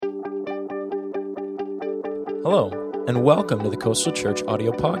Hello, and welcome to the Coastal Church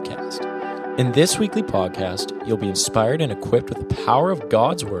audio podcast. In this weekly podcast, you'll be inspired and equipped with the power of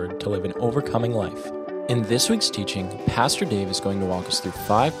God's Word to live an overcoming life. In this week's teaching, Pastor Dave is going to walk us through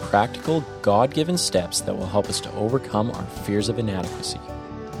 5 practical, God-given steps that will help us to overcome our fears of inadequacy.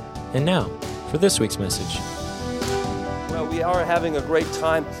 And now, for this week's message. Well, we are having a great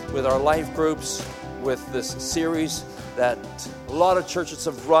time with our life groups, with this series that a lot of churches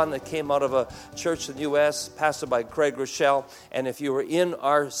have run that came out of a church in the U.S., pastored by Craig Rochelle. And if you were in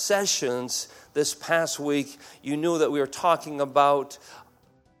our sessions this past week, you knew that we were talking about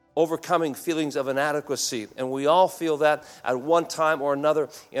overcoming feelings of inadequacy. And we all feel that at one time or another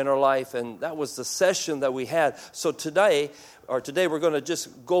in our life. And that was the session that we had. So today we're going to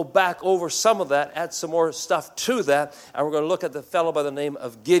just go back over some of that, add some more stuff to that, and we're going to look at the fellow by the name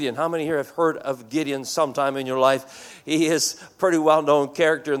of Gideon. How many here have heard of Gideon sometime in your life? He is a pretty well-known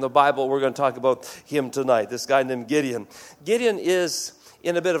character in the Bible. We're going to talk about him tonight, this guy named Gideon. Gideon is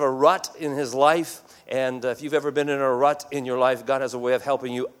in a bit of a rut in his life, and if you've ever been in a rut in your life, God has a way of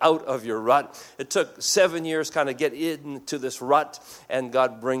helping you out of your rut. It took 7 years kind of get into this rut, and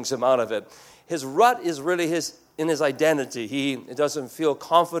God brings him out of it. His rut is really in his identity. He doesn't feel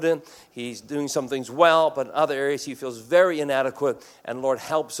confident. He's doing some things well, but in other areas he feels very inadequate, and Lord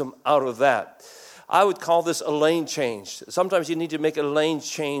helps him out of that. I would call this a lane change. Sometimes you need to make a lane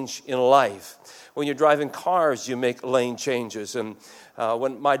change in life. When you're driving cars, you make lane changes. And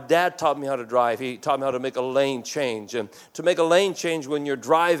when my dad taught me how to drive, he taught me how to make a lane change. And to make a lane change when you're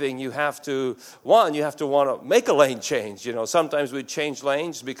driving, you have to want to make a lane change. You know, sometimes we change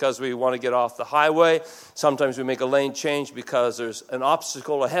lanes because we want to get off the highway. Sometimes we make a lane change because there's an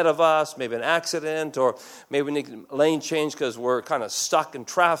obstacle ahead of us, maybe an accident, or maybe we need a lane change because we're kind of stuck in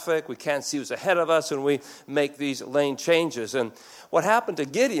traffic. We can't see who's ahead of us, and we make these lane changes. And what happened to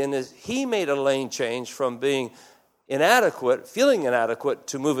Gideon is he made a lane change from being inadequate, feeling inadequate,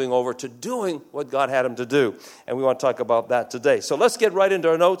 to moving over to doing what God had him to do. And we want to talk about that today. So let's get right into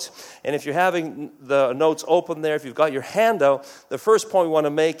our notes. And if you're having the notes open there, if you've got your handout, the first point we want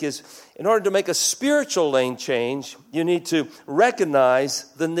to make is, in order to make a spiritual lane change, you need to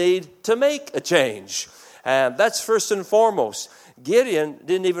recognize the need to make a change. And that's first and foremost. Gideon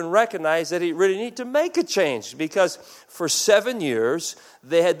didn't even recognize that he really needed to make a change, because for 7 years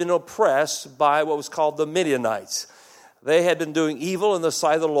they had been oppressed by what was called the Midianites. They had been doing evil in the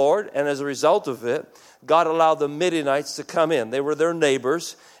sight of the Lord, and as a result of it, God allowed the Midianites to come in. They were their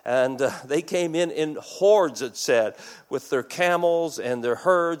neighbors, and they came in hordes, it said, with their camels and their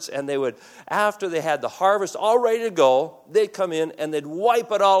herds, and they would, after they had the harvest all ready to go, they'd come in and they'd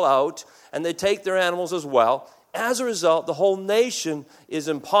wipe it all out, and they'd take their animals as well. As a result, the whole nation is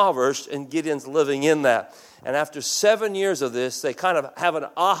impoverished, and Gideon's living in that. And after 7 years of this, they kind of have an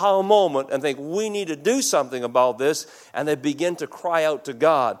aha moment and think, we need to do something about this, and they begin to cry out to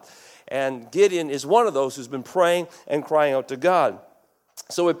God. And Gideon is one of those who's been praying and crying out to God.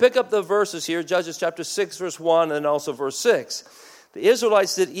 So we pick up the verses here, Judges chapter 6, verse 1, and also verse 6. The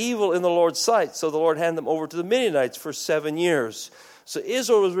Israelites did evil in the Lord's sight, so the Lord handed them over to the Midianites for 7 years. So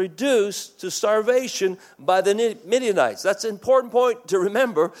Israel was reduced to starvation by the Midianites. That's an important point to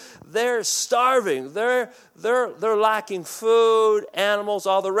remember. They're starving. They're lacking food, animals,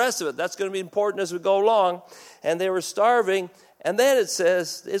 all the rest of it. That's going to be important as we go along. And they were starving. And then it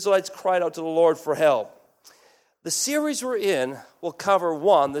says the Israelites cried out to the Lord for help. The series we're in will cover,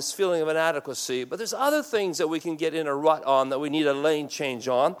 one, this feeling of inadequacy. But there's other things that we can get in a rut on that we need a lane change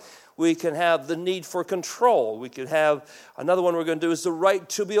on. We can have the need for control. We could have, another one we're going to do is the right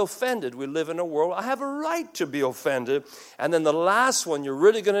to be offended. We live in a world, I have a right to be offended. And then the last one you're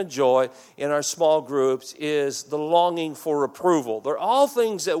really going to enjoy in our small groups is the longing for approval. They're all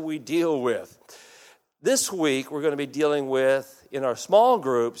things that we deal with. This week we're going to be dealing with, in our small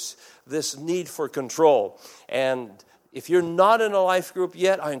groups, this need for control. And if you're not in a life group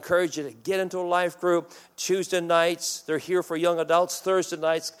yet, I encourage you to get into a life group. Tuesday nights, they're here for young adults. Thursday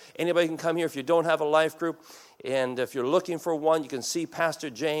nights, anybody can come here if you don't have a life group. And if you're looking for one, you can see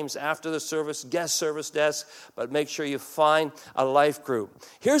Pastor James after the service, guest service desk, but make sure you find a life group.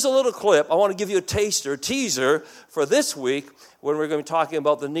 Here's a little clip. I want to give you a teaser for this week when we're going to be talking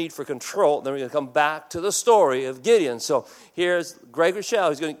about the need for control. Then we're going to come back to the story of Gideon. So here's Greg Rochelle.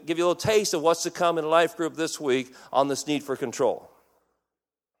 He's going to give you a little taste of what's to come in a life group this week on this need for control.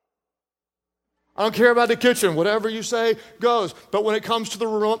 I don't care about the kitchen. Whatever you say goes. But when it comes to the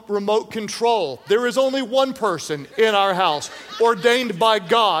remote control, there is only one person in our house ordained by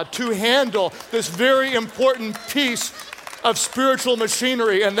God to handle this very important piece of spiritual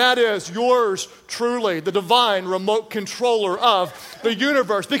machinery, and that is yours truly, the divine remote controller of the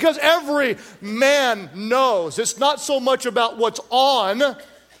universe. Because every man knows it's not so much about what's on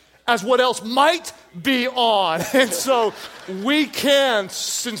as what else might be on. And so we can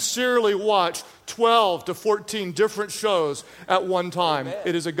sincerely watch 12 to 14 different shows at one time. Amen.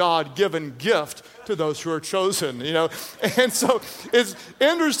 It is a God-given gift to those who are chosen, And so it's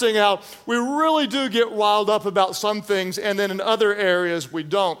interesting how we really do get riled up about some things, and then in other areas we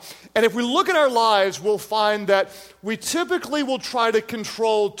don't. And if we look at our lives, we'll find that we typically will try to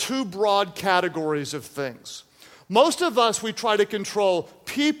control two broad categories of things. Most of us, we try to control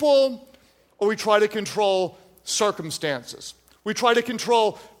people, or we try to control circumstances. We try to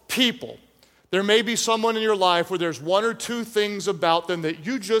control people. There may be someone in your life where there's one or two things about them that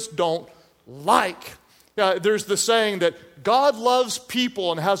you just don't like. There's the saying that God loves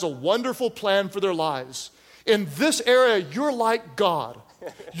people and has a wonderful plan for their lives. In this area, you're like God.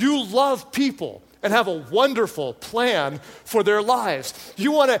 You love people and have a wonderful plan for their lives.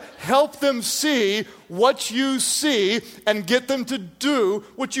 You want to help them see what you see and get them to do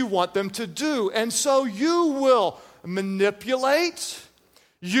what you want them to do. And so you will manipulate,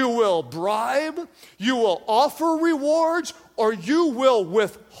 you will bribe, you will offer rewards, or you will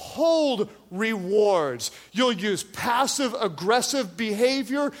withhold rewards. You'll use passive-aggressive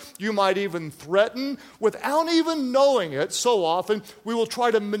behavior. You might even threaten without even knowing it. So often, we will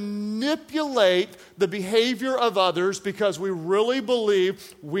try to manipulate the behavior of others because we really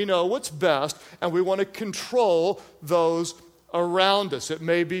believe we know what's best, and we want to control those around us. It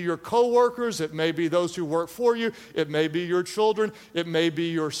may be your coworkers, it may be those who work for you, it may be your children, it may be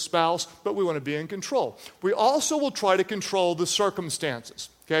your spouse, but we want to be in control. We also will try to control the circumstances,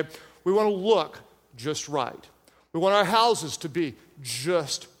 okay? We want to look just right. We want our houses to be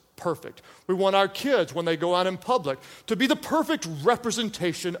just perfect. We want our kids, when they go out in public, to be the perfect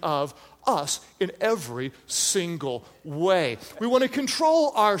representation of us in every single way. We want to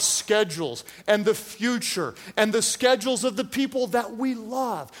control our schedules and the future and the schedules of the people that we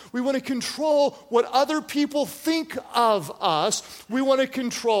love. We want to control what other people think of us. We want to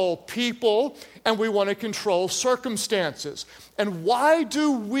control people, and we want to control circumstances. And why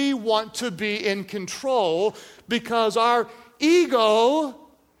do we want to be in control? Because our ego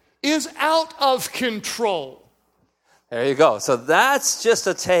is out of control. There you go. So that's just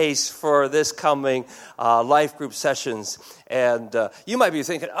a taste for this coming life group sessions. And you might be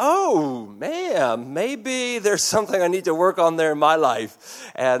thinking, oh, man, maybe there's something I need to work on there in my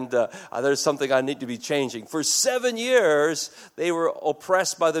life. And there's something I need to be changing. For 7 years, they were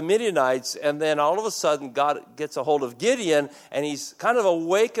oppressed by the Midianites. And then all of a sudden, God gets a hold of Gideon. And he's kind of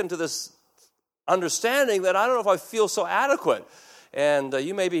awakened to this understanding that I don't know if I feel so adequate. And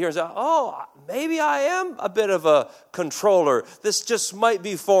you may be here and say, oh, maybe I am a bit of a controller. This just might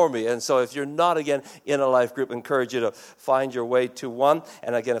be for me. And so if you're not, again, in a life group, I encourage you to find your way to one.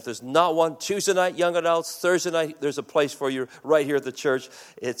 And again, if there's not one, Tuesday night, young adults, Thursday night, there's a place for you right here at the church.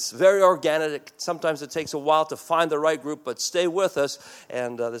 It's very organic. Sometimes it takes a while to find the right group, but stay with us.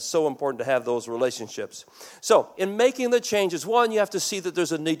 And it's so important to have those relationships. So in making the changes, one, you have to see that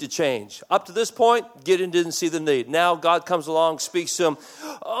there's a need to change. Up to this point, Gideon didn't see the need. Now God comes along, speaks to him,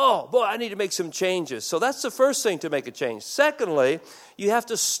 oh, boy, I need to make some changes. So that's the first thing to make a change. Secondly, you have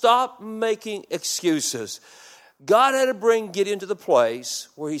to stop making excuses. God had to bring Gideon to the place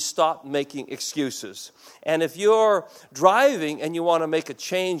where he stopped making excuses. And if you're driving and you want to make a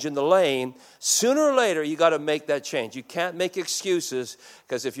change in the lane, sooner or later you got to make that change. You can't make excuses,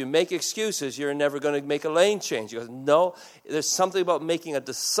 because if you make excuses, you're never going to make a lane change. You go, no, there's something about making a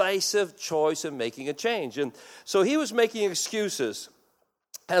decisive choice and making a change. And so he was making excuses.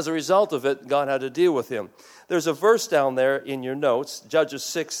 As a result of it, God had to deal with him. There's a verse down there in your notes, Judges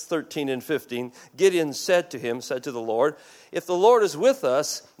 6, 13 and 15. Gideon said to the Lord, if the Lord is with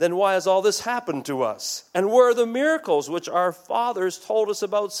us, then why has all this happened to us? And where are the miracles which our fathers told us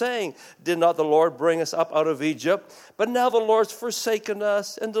about, saying, did not the Lord bring us up out of Egypt? But now the Lord's forsaken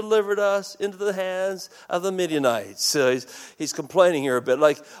us and delivered us into the hands of the Midianites. He's complaining here a bit.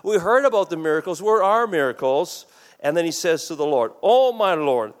 Like, we heard about the miracles. Where are miracles? And then he says to the Lord, oh, my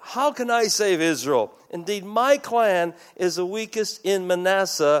Lord, how can I save Israel? Indeed, my clan is the weakest in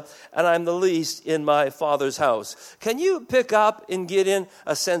Manasseh, and I'm the least in my father's house. Can you pick up in Gideon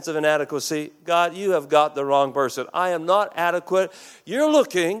a sense of inadequacy? God, you have got the wrong person. I am not adequate. You're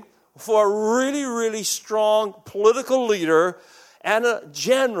looking for a really, really strong political leader and a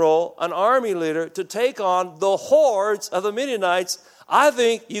general, an army leader, to take on the hordes of the Midianites. I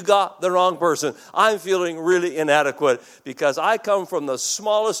think you got the wrong person. I'm feeling really inadequate because I come from the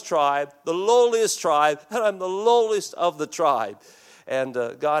smallest tribe, the lowliest tribe, and I'm the lowliest of the tribe. And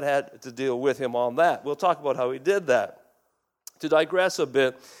God had to deal with him on that. We'll talk about how he did that. To digress a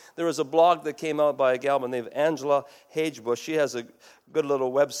bit, there was a blog that came out by a gal named Angela Hagebush. She has a good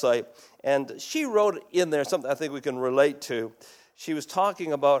little website. And she wrote in there something I think we can relate to. She was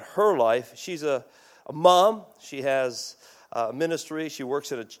talking about her life. She's a mom. She has a ministry. She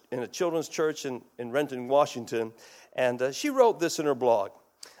works in a children's church in Renton, Washington. And she wrote this in her blog.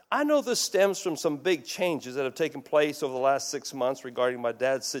 I know this stems from some big changes that have taken place over the last 6 months regarding my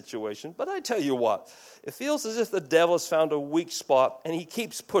dad's situation. But I tell you what, it feels as if the devil has found a weak spot and he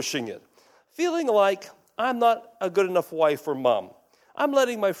keeps pushing it. Feeling like I'm not a good enough wife or mom. I'm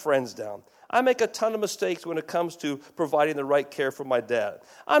letting my friends down. I make a ton of mistakes when it comes to providing the right care for my dad.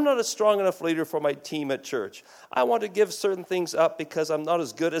 I'm not a strong enough leader for my team at church. I want to give certain things up because I'm not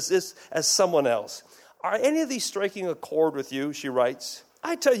as good as someone else. Are any of these striking a chord with you, she writes?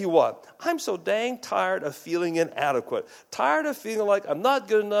 I tell you what, I'm so dang tired of feeling inadequate, tired of feeling like I'm not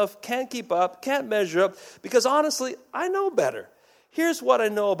good enough, can't keep up, can't measure up, because honestly, I know better. Here's what I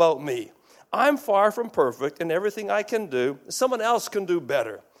know about me. I'm far from perfect, and everything I can do, someone else can do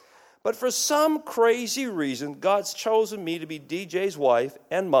better. But for some crazy reason, God's chosen me to be DJ's wife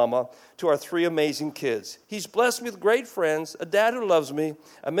and mama to our 3 amazing kids. He's blessed me with great friends, a dad who loves me,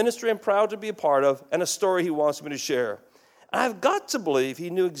 a ministry I'm proud to be a part of, and a story he wants me to share. I've got to believe he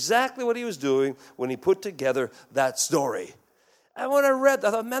knew exactly what he was doing when he put together that story. And when I read that,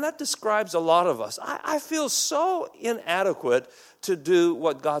 I thought, man, that describes a lot of us. I feel so inadequate to do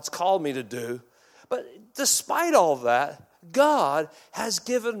what God's called me to do. But despite all that, God has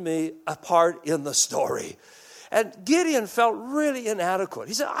given me a part in the story. And Gideon felt really inadequate.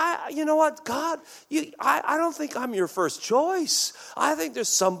 He said, you know what, God, I don't think I'm your first choice. I think there's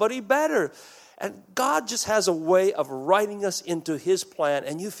somebody better. And God just has a way of writing us into his plan,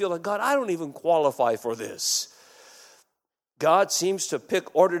 and you feel like, God, I don't even qualify for this. God seems to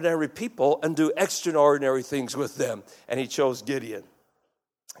pick ordinary people and do extraordinary things with them, and he chose Gideon.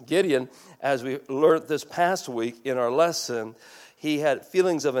 Gideon, as we learned this past week in our lesson, he had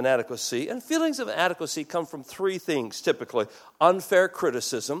feelings of inadequacy, and feelings of inadequacy come from 3 things typically. Unfair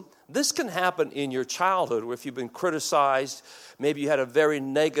criticism. This can happen in your childhood where if you've been criticized, maybe you had a very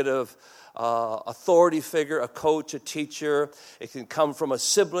negative authority figure, a coach, a teacher. It can come from a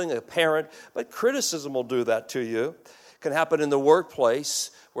sibling, a parent, but criticism will do that to you. It can happen in the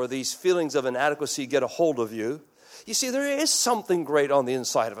workplace where these feelings of inadequacy get a hold of you. You see, there is something great on the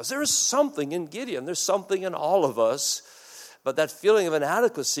inside of us. There is something in Gideon. There's something in all of us. But that feeling of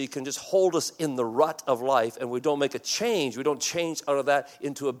inadequacy can just hold us in the rut of life, and we don't make a change. We don't change out of that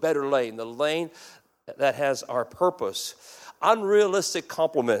into a better lane, the lane that has our purpose. Unrealistic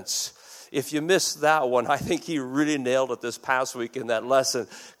compliments. If you missed that one, I think he really nailed it this past week in that lesson,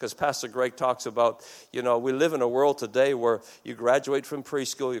 because Pastor Greg talks about, we live in a world today where you graduate from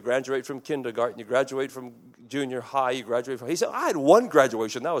preschool, you graduate from kindergarten, you graduate from junior high, he said, I had one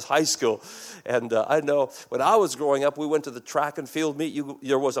graduation, that was high school. And I know when I was growing up, we went to the track and field meet.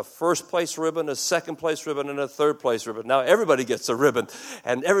 There was a first place ribbon, a second place ribbon, and a third place ribbon. Now everybody gets a ribbon,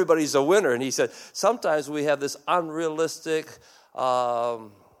 and everybody's a winner. And he said, sometimes we have this unrealistic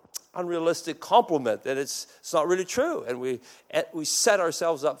compliment, and it's not really true, and we set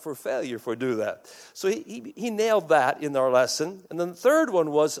ourselves up for failure if we do that. So he nailed that in our lesson. And then the third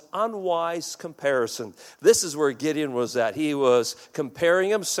one was unwise comparison. This is where Gideon was at. He was comparing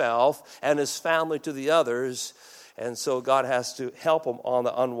himself and his family to the others, and so God has to help him on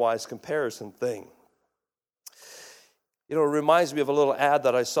the unwise comparison thing. It reminds me of a little ad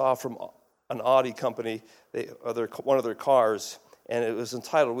that I saw from an Audi company, one of their cars. And it was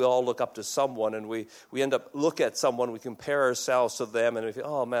entitled, We All Look Up to Someone, and we end up look at someone, we compare ourselves to them, and we feel,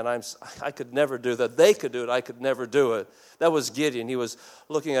 oh man, I could never do that. They could do it, I could never do it. That was Gideon. He was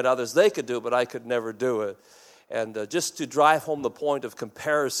looking at others. They could do it, but I could never do it. And just to drive home the point of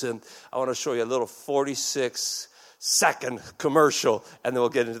comparison, I want to show you a little 46-second commercial, and then we'll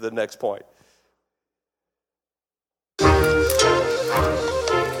get into the next point.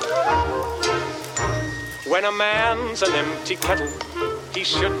 When a man's an empty kettle, he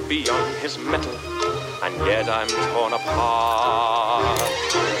should be on his mettle, and yet I'm torn apart.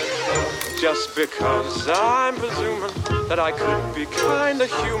 Just because I'm presuming that I could be kinda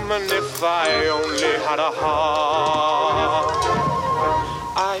human if I only had a heart.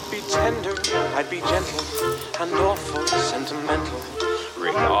 I'd be tender, I'd be gentle, and awful sentimental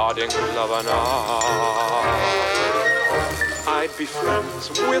regarding love and art. I'd be friends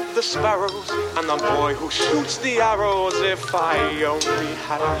with the sparrows and the boy who shoots the arrows if I only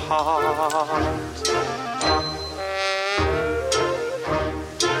had a heart.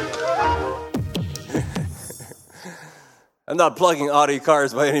 I'm not plugging Audi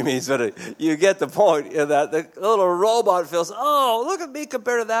cars by any means, but you get the point in that the little robot feels, oh, look at me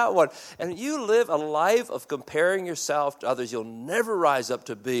compared to that one. And you live a life of comparing yourself to others. You'll never rise up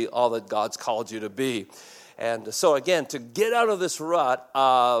to be all that God's called you to be. And so, again, to get out of this rut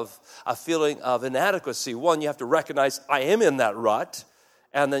of a feeling of inadequacy, one, you have to recognize I am in that rut.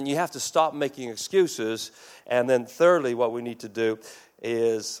 And then you have to stop making excuses. And then thirdly, what we need to do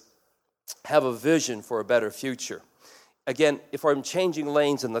is have a vision for a better future. Again, if I'm changing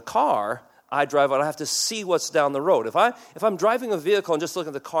lanes in the car, I drive out, I have to see what's down the road. If I'm driving a vehicle and just looking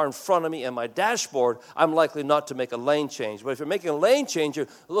at the car in front of me and my dashboard, I'm likely not to make a lane change. But if you're making a lane change, you're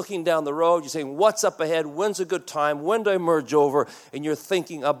looking down the road, you're saying, what's up ahead? When's a good time? When do I merge over? And you're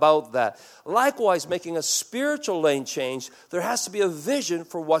thinking about that. Likewise, making a spiritual lane change, there has to be a vision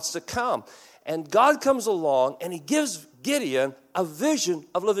for what's to come. And God comes along and he gives Gideon a vision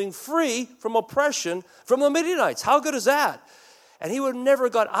of living free from oppression from the Midianites. How good is that? And he would have never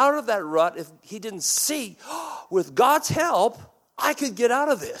got out of that rut if he didn't see, with God's help, I could get out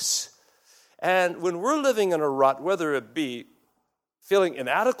of this. And when we're living in a rut, whether it be feeling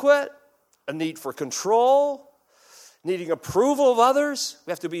inadequate, a need for control, needing approval of others,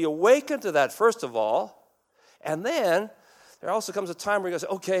 we have to be awakened to that first of all. And then there also comes a time where you go,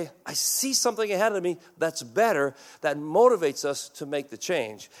 okay, I see something ahead of me that's better, that motivates us to make the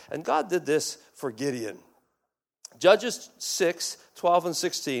change. And God did this for Gideon. Judges 6, 12 and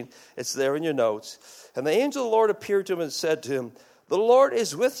 16, it's there in your notes. And the angel of the Lord appeared to him and said to him, the Lord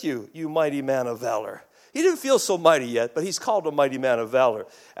is with you, you mighty man of valor. He didn't feel so mighty yet, but he's called a mighty man of valor.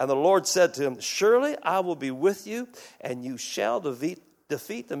 And the Lord said to him, surely I will be with you, and you shall defeat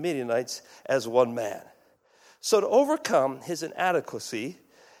the Midianites as one man. So to overcome his inadequacy,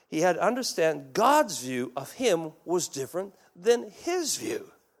 he had to understand God's view of him was different than his view.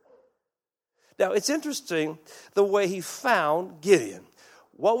 Now, it's interesting the way he found Gideon.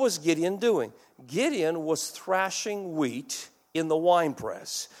 What was Gideon doing? Gideon was thrashing wheat in the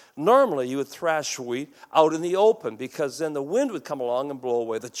winepress. Normally, you would thrash wheat out in the open because then the wind would come along and blow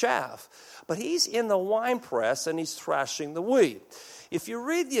away the chaff. But he's in the winepress and he's thrashing the wheat. If you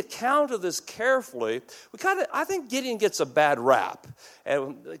read the account of this carefully, I think Gideon gets a bad rap.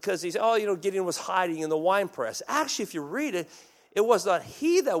 And because Gideon was hiding in the winepress. Actually, if you read it, it was not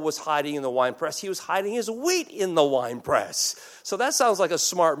he that was hiding in the winepress. He was hiding his wheat in the winepress. So that sounds like a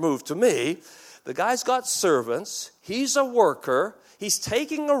smart move to me. The guy's got servants. He's a worker. He's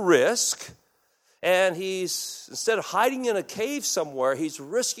taking a risk. And instead of hiding in a cave somewhere, he's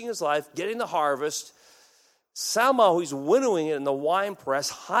risking his life, getting the harvest. Somehow he's winnowing it in the wine press,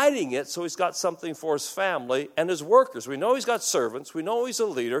 hiding it so he's got something for his family and his workers. We know he's got servants. We know he's a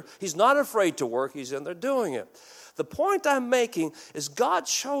leader. He's not afraid to work. He's in there doing it. The point I'm making is God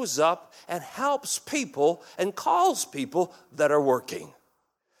shows up and helps people and calls people that are working.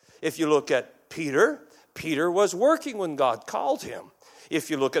 If you look at Peter was working when God called him. If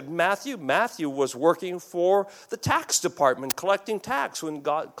you look at Matthew was working for the tax department, collecting tax when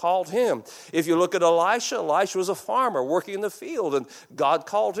God called him. If you look at Elisha was a farmer working in the field and God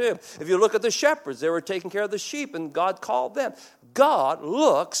called him. If you look at the shepherds, they were taking care of the sheep and God called them. God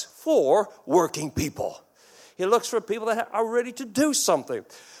looks for working people. He looks for people that are ready to do something.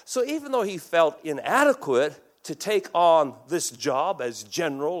 So even though he felt inadequate to take on this job as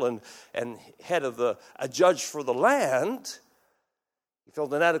general and head of a judge for the land, he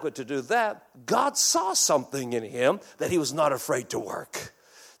felt inadequate to do that. God saw something in him that he was not afraid to work.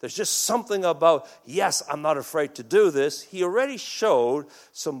 There's just something about, yes, I'm not afraid to do this. He already showed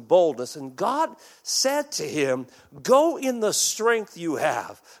some boldness. And God said to him, go in the strength you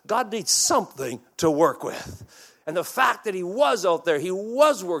have. God needs something to work with. And the fact that he was out there, he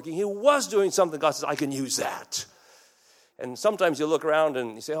was working, he was doing something, God says, I can use that. And sometimes you look around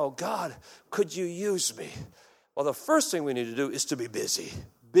and you say, oh, God, could you use me? Well, the first thing we need to do is to be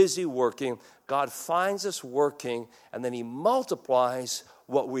busy working. God finds us working, and then he multiplies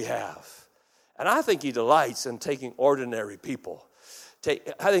what we have. And I think he delights in taking ordinary people.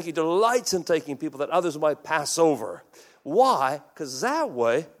 I think he delights in taking people that others might pass over. Why? Because that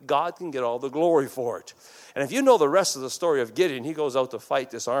way, God can get all the glory for it. And if you know the rest of the story of Gideon, he goes out to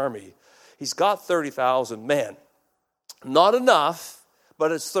fight this army. He's got 30,000 men. Not enough,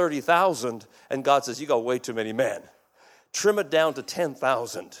 but it's 30,000. And God says, you got way too many men. Trim it down to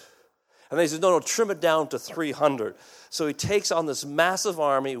 10,000. And then he says, no, trim it down to 300. So he takes on this massive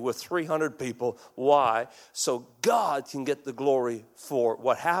army with 300 people. Why? So God can get the glory for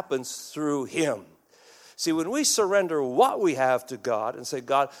what happens through him. See, when we surrender what we have to God and say,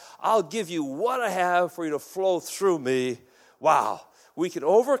 God, I'll give you what I have for you to flow through me, wow, we can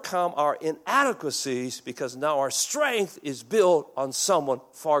overcome our inadequacies because now our strength is built on someone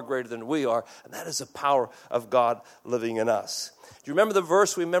far greater than we are, and that is the power of God living in us. Do you remember the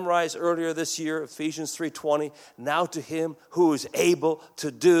verse we memorized earlier this year, Ephesians 3:20? Now to him who is able to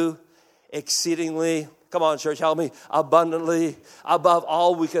do exceedingly, come on, church, help me, abundantly, above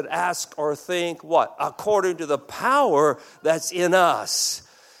all we could ask or think, what? According to the power that's in us.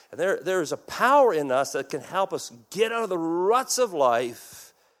 And there's a power in us that can help us get out of the ruts of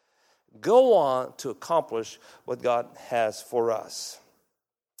life, go on to accomplish what God has for us.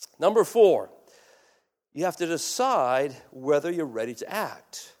 Number 4, you have to decide whether you're ready to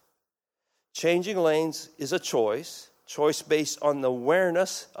act. Changing lanes is a choice based on the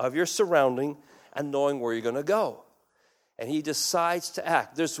awareness of your surrounding and knowing where you're going to go. And he decides to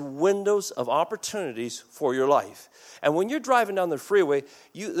act. There's windows of opportunities for your life. And when you're driving down the freeway,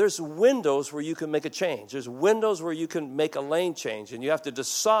 there's windows where you can make a change. There's windows where you can make a lane change. And you have to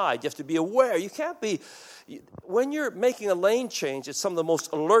decide. You have to be aware. You can't be... When you're making a lane change, it's some of the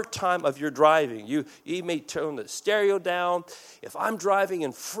most alert time of your driving. You may turn the stereo down. If I'm driving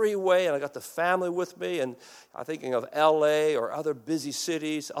in freeway and I got the family with me and I'm thinking of LA or other busy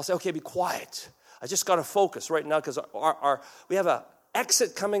cities, I'll say, okay, be quiet. I just got to focus right now because we have an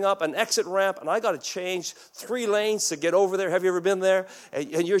exit coming up, an exit ramp, and I got to change 3 lanes to get over there. Have you ever been there?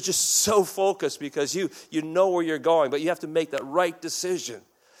 And you're just so focused because you know where you're going, but you have to make that right decision.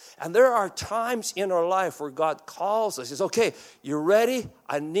 And there are times in our life where God calls us. He says, okay, you ready?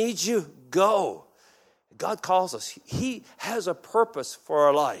 I need you. Go. God calls us. He has a purpose for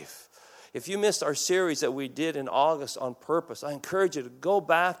our life. If you missed our series that we did in August on purpose, I encourage you to go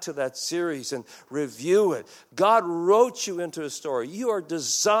back to that series and review it. God wrote you into a story. You are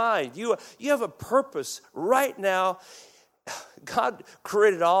designed. You have a purpose right now. God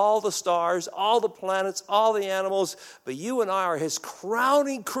created all the stars, all the planets, all the animals, but you and I are his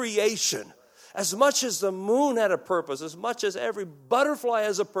crowning creation. As much as the moon had a purpose, as much as every butterfly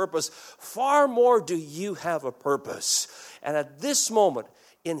has a purpose, far more do you have a purpose. And at this moment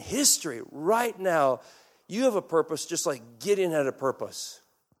in history, right now, you have a purpose just like Gideon had a purpose.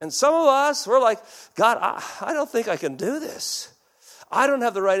 And some of us, we're like, God, I don't think I can do this. I don't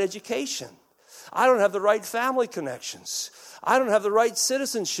have the right education. I don't have the right family connections. I don't have the right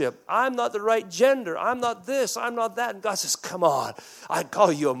citizenship. I'm not the right gender. I'm not this. I'm not that. And God says, come on. I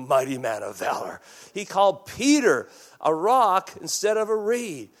call you a mighty man of valor. He called Peter a rock instead of a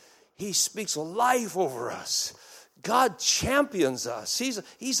reed. He speaks life over us. God champions us.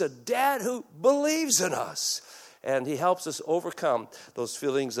 He's a dad who believes in us. And he helps us overcome those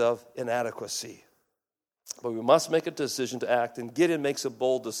feelings of inadequacy. But we must make a decision to act. And Gideon makes a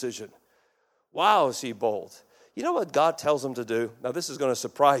bold decision. Wow, is he bold. You know what God tells him to do? Now, this is going to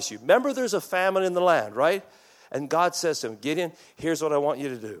surprise you. Remember, there's a famine in the land, right? And God says to him, Gideon, here's what I want you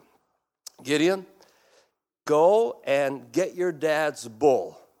to do. Gideon, go and get your dad's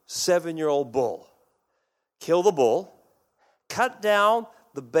bull, 7-year-old bull. Kill the bull. Cut down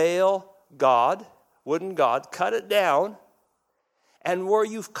the Baal god, wooden god. Cut it down. And where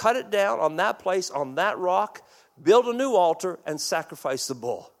you've cut it down on that place, on that rock, build a new altar and sacrifice the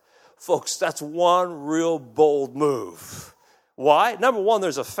bull. Folks, that's one real bold move. Why? Number one,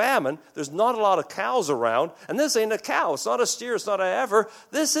 there's a famine. There's not a lot of cows around. And this ain't a cow. It's not a steer. It's not a heifer.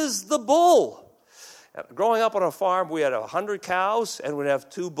 This is the bull. Growing up on a farm, we had 100 cows and we'd have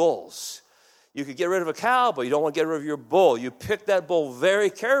 2 bulls. You could get rid of a cow, but you don't want to get rid of your bull. You pick that bull very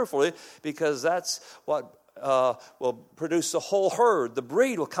carefully because that's what will produce the whole herd. The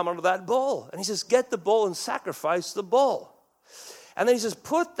breed will come out of that bull. And he says, get the bull and sacrifice the bull. And then he says,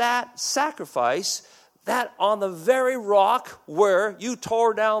 put that sacrifice, that on the very rock where you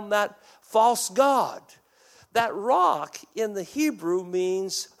tore down that false god. That rock in the Hebrew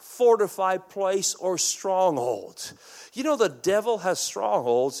means fortified place or stronghold. You know, the devil has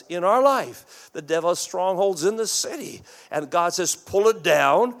strongholds in our life. The devil has strongholds in the city. And God says, pull it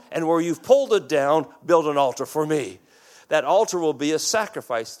down, and where you've pulled it down, build an altar for me. That altar will be a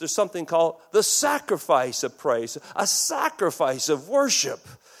sacrifice. There's something called the sacrifice of praise, a sacrifice of worship.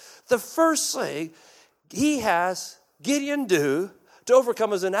 The first thing Gideon do to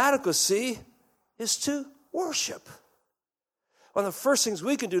overcome his inadequacy is to worship. One of the first things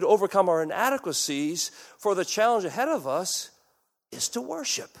we can do to overcome our inadequacies for the challenge ahead of us is to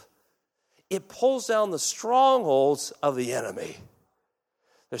worship. It pulls down the strongholds of the enemy.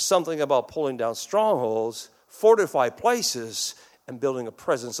 There's something about pulling down strongholds, fortified places, and building a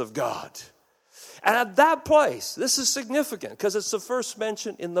presence of God. And at that place, this is significant because it's the first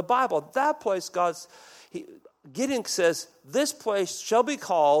mention in the Bible. At that place, Gideon says, this place shall be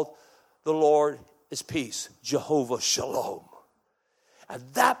called the Lord is peace, Jehovah Shalom.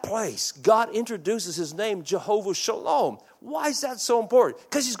 At that place, God introduces his name, Jehovah Shalom. Why is that so important?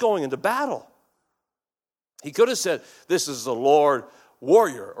 Because he's going into battle. He could have said, this is the Lord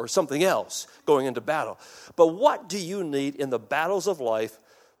warrior or something else going into battle. But what do you need in the battles of life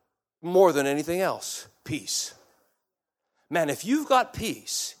more than anything else? Peace. Man, if you've got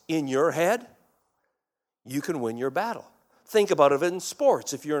peace in your head, you can win your battle. Think about it in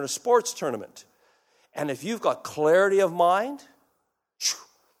sports. If you're in a sports tournament, and if you've got clarity of mind,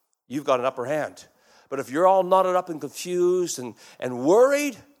 you've got an upper hand. But if you're all knotted up and confused and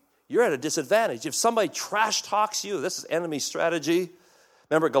worried, you're at a disadvantage. If somebody trash talks you, this is enemy strategy.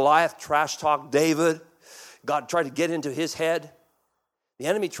 Remember Goliath trash talked David? God tried to get into his head. The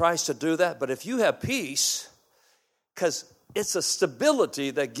enemy tries to do that. But if you have peace, because it's a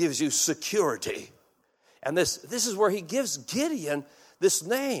stability that gives you security. And this is where he gives Gideon this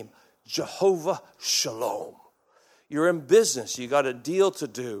name, Jehovah Shalom. You're in business, you got a deal to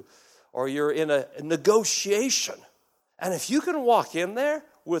do, or you're in a negotiation. And if you can walk in there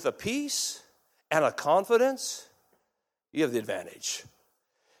with a peace and a confidence, you have the advantage.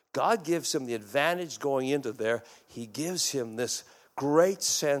 God gives him the advantage going into there. He gives him this great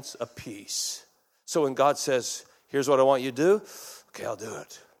sense of peace. So when God says, here's what I want you to do, okay, I'll do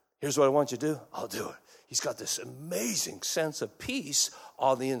it. Here's what I want you to do, I'll do it. He's got this amazing sense of peace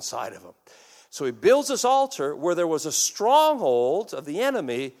on the inside of him. So he builds this altar where there was a stronghold of the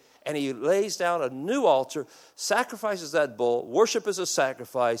enemy, and he lays down a new altar, sacrifices that bull, worship is a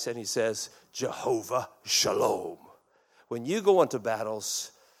sacrifice, and he says, Jehovah Shalom. When you go into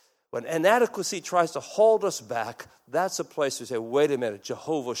battles, when inadequacy tries to hold us back, that's a place to say, wait a minute,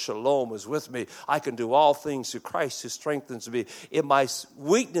 Jehovah Shalom is with me. I can do all things through Christ who strengthens me. In my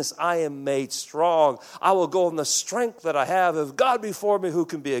weakness, I am made strong. I will go in the strength that I have. If God be for me, who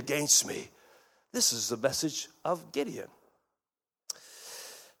can be against me? This is the message of Gideon.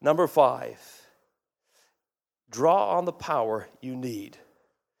 Number 5, draw on the power you need.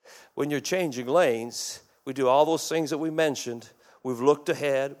 When you're changing lanes, we do all those things that we mentioned. We've looked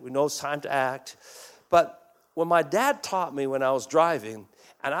ahead. We know it's time to act. But when my dad taught me when I was driving,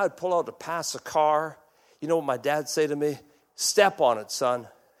 and I would pull out to pass a car, you know what my dad say to me? Step on it, son.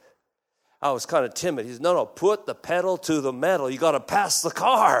 I was kind of timid. He said, no, put the pedal to the metal. You got to pass the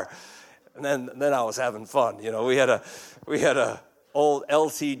car. And then I was having fun. You know, we had a old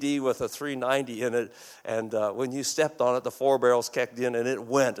LTD with a 390 in it, and when you stepped on it, the 4 barrels kicked in, and it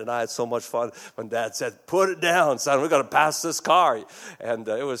went, and I had so much fun when Dad said, put it down, son, we're going to pass this car, and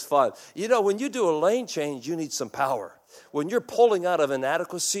it was fun. You know, when you do a lane change, you need some power. When you're pulling out of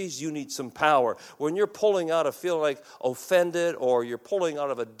inadequacies, you need some power. When you're pulling out of feeling like offended, or you're pulling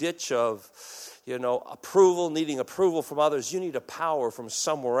out of a ditch of needing approval from others, you need a power from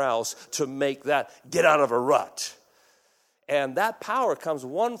somewhere else to make that get out of a rut. And that power comes,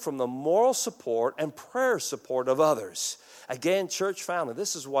 one, from the moral support and prayer support of others. Again, church family,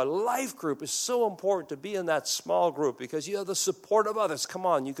 this is why life group is so important, to be in that small group, because you have the support of others. Come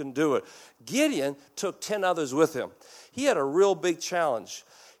on, you can do it. Gideon took 10 others with him. He had a real big challenge.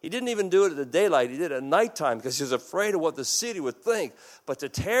 He didn't even do it at the daylight. He did it at nighttime because he was afraid of what the city would think. But to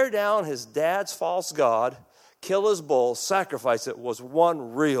tear down his dad's false god, kill his bull, sacrifice it, was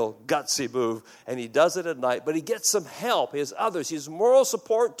one real gutsy move. And he does it at night, but he gets some help. He has others. He has moral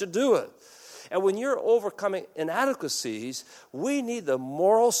support to do it. And when you're overcoming inadequacies, we need the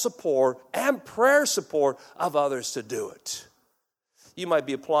moral support and prayer support of others to do it. You might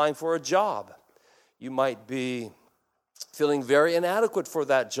be applying for a job. You might be feeling very inadequate for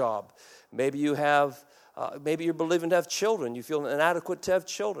that job. Maybe you have, maybe you're believing to have children. You feel inadequate to have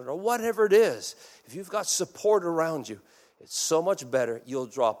children, or whatever it is. If you've got support around you, it's so much better. You'll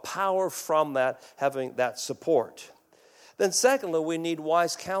draw power from that, having that support. Then secondly, we need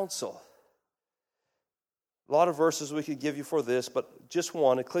wise counsel. A lot of verses we could give you for this, but just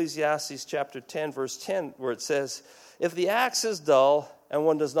one, Ecclesiastes chapter 10, verse 10, where it says, if the axe is dull and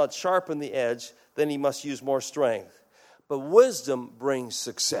one does not sharpen the edge, then he must use more strength. But wisdom brings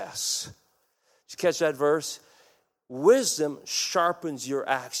success. Did you catch that verse? Wisdom sharpens your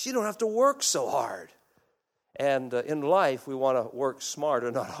axe. You don't have to work so hard. And in life, we want to work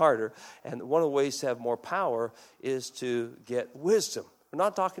smarter, not harder. And one of the ways to have more power is to get wisdom. We're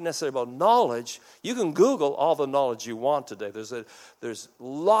not talking necessarily about knowledge. You can Google all the knowledge you want today. There's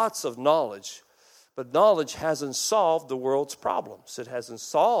lots of knowledge. But knowledge hasn't solved the world's problems. It hasn't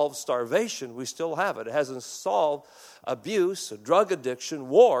solved starvation. We still have it. It hasn't solved abuse, drug addiction,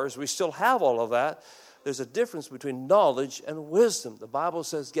 wars. We still have all of that. There's a difference between knowledge and wisdom. The Bible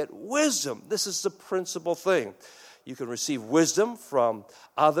says, get wisdom. This is the principal thing. You can receive wisdom from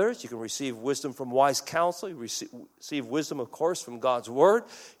others. You can receive wisdom from wise counsel. You receive wisdom, of course, from God's Word.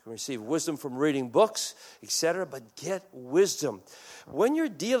 You can receive wisdom from reading books, etc. But get wisdom. When you're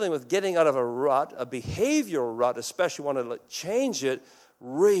dealing with getting out of a rut, a behavioral rut, especially want to change it,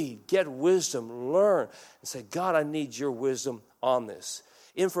 read, get wisdom, learn, and say, God, I need your wisdom on this.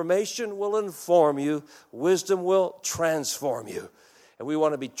 Information will inform you. Wisdom will transform you. And we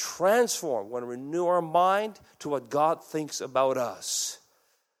want to be transformed. We want to renew our mind to what God thinks about us.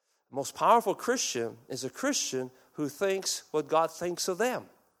 The most powerful Christian is a Christian who thinks what God thinks of them,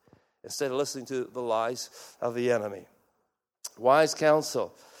 instead of listening to the lies of the enemy. Wise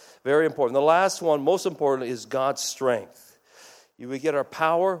counsel, very important. The last one, most important, is God's strength. We get our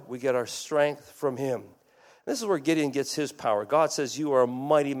power, we get our strength from Him. This is where Gideon gets his power. God says, you are a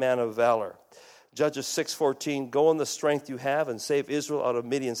mighty man of valor. Judges 6:14, go in the strength you have and save Israel out of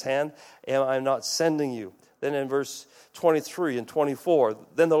Midian's hand. Am I not sending you? Then in verse 23 and 24,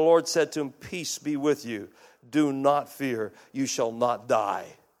 then the Lord said to him, peace be with you. Do not fear. You shall not die.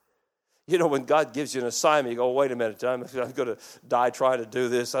 You know, when God gives you an assignment, you go, wait a minute, I'm going to die trying to do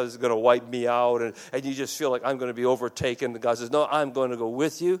this. It's going to wipe me out. And you just feel like I'm going to be overtaken. And God says, no, I'm going to go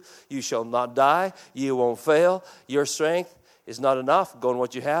with you. You shall not die. You won't fail. Your strength is not enough. Go on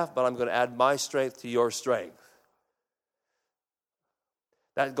what you have, but I'm going to add my strength to your strength.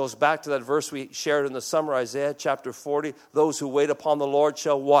 That goes back to that verse we shared in the summer, Isaiah chapter 40. Those who wait upon the Lord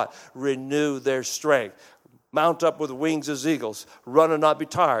shall what? Renew their strength. Mount up with wings as eagles. Run and not be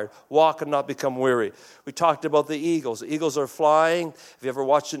tired. Walk and not become weary. We talked about the eagles. The eagles are flying. Have you ever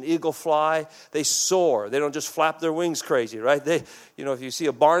watched an eagle fly? They soar. They don't just flap their wings crazy, right? If you see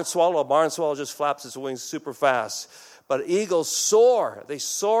a barn swallow just flaps its wings super fast. But eagles soar. They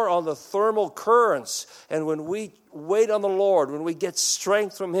soar on the thermal currents. And when we wait on the Lord, when we get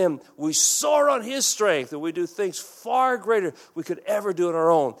strength from Him, we soar on His strength. And we do things far greater we could ever do on our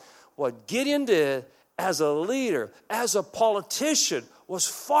own. What Gideon did as a leader, as a politician, was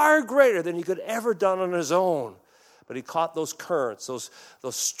far greater than he could ever done on his own. But he caught those currents,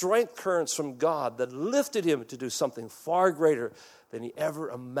 those strength currents from God that lifted him to do something far greater than he ever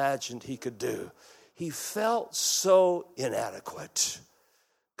imagined he could do. He felt so inadequate.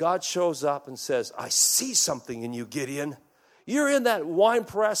 God shows up and says, I see something in you, Gideon. You're in that wine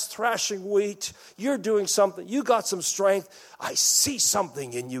press thrashing wheat. You're doing something. You got some strength. I see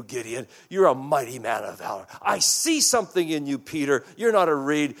something in you, Gideon. You're a mighty man of valor. I see something in you, Peter. You're not a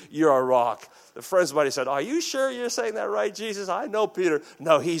reed. You're a rock. The friends of mine said, are you sure you're saying that right, Jesus? I know Peter.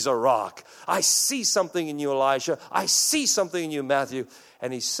 No, he's a rock. I see something in you, Elijah. I see something in you, Matthew.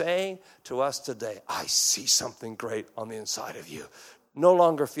 And he's saying to us today, I see something great on the inside of you. No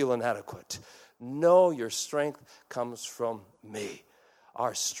longer feel inadequate. No, your strength comes from me.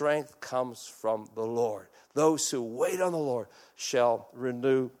 Our strength comes from the Lord. Those who wait on the Lord shall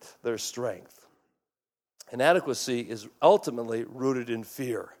renew their strength. Inadequacy is ultimately rooted in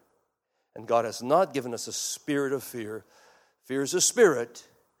fear. And God has not given us a spirit of fear. Fear is a spirit.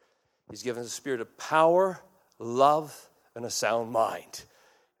 He's given us a spirit of power, love, and a sound mind.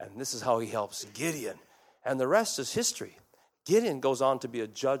 And this is how He helps Gideon. And the rest is history. Gideon goes on to be a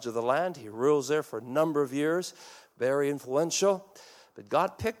judge of the land. He rules there for a number of years, very influential. But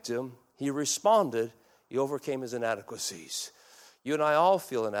God picked him. He responded. He overcame his inadequacies. You and I all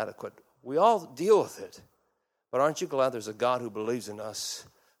feel inadequate. We all deal with it. But aren't you glad there's a God who believes in us?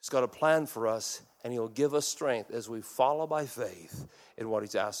 He's got a plan for us, and He'll give us strength as we follow by faith in what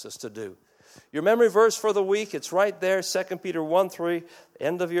He's asked us to do. Your memory verse for the week, it's right there, 2 Peter 1:3,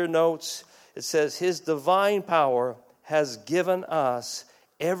 end of your notes. It says, His divine power has given us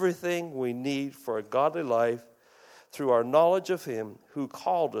everything we need for a godly life through our knowledge of Him who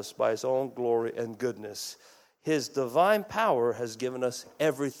called us by His own glory and goodness. His divine power has given us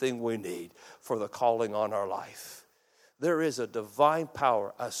everything we need for the calling on our life. There is a divine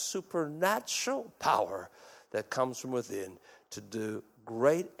power, a supernatural power that comes from within to do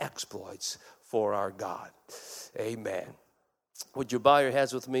great exploits for our God. Amen. Would you bow your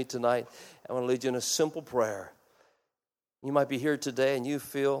heads with me tonight? I want to lead you in a simple prayer. You might be here today and you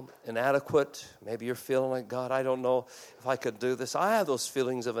feel inadequate. Maybe you're feeling like, God, I don't know if I could do this. I have those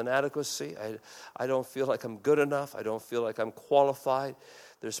feelings of inadequacy. I don't feel like I'm good enough. I don't feel like I'm qualified.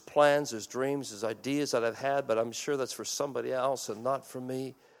 There's plans, there's dreams, there's ideas that I've had, but I'm sure that's for somebody else and not for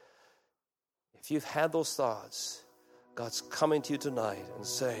me. If you've had those thoughts, God's coming to you tonight and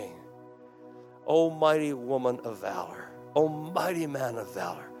saying, O mighty woman of valor, O mighty man of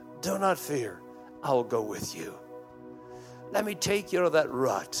valor, do not fear, I will go with you. Let me take you out of that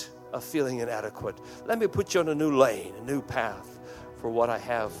rut of feeling inadequate. Let me put you on a new lane, a new path for what I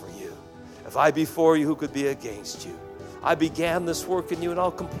have for you. If I be for you, who could be against you? I began this work in you, and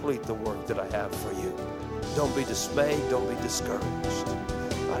I'll complete the work that I have for you. Don't be dismayed. Don't be discouraged.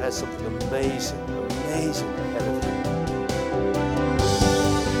 God has something amazing, amazing ahead of you.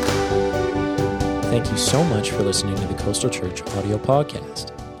 Thank you so much for listening to the Coastal Church audio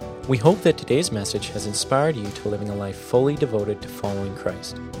podcast. We hope that today's message has inspired you to living a life fully devoted to following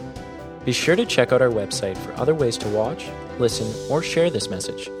Christ. Be sure to check out our website for other ways to watch, listen, or share this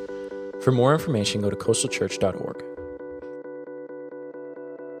message. For more information, go to coastalchurch.org.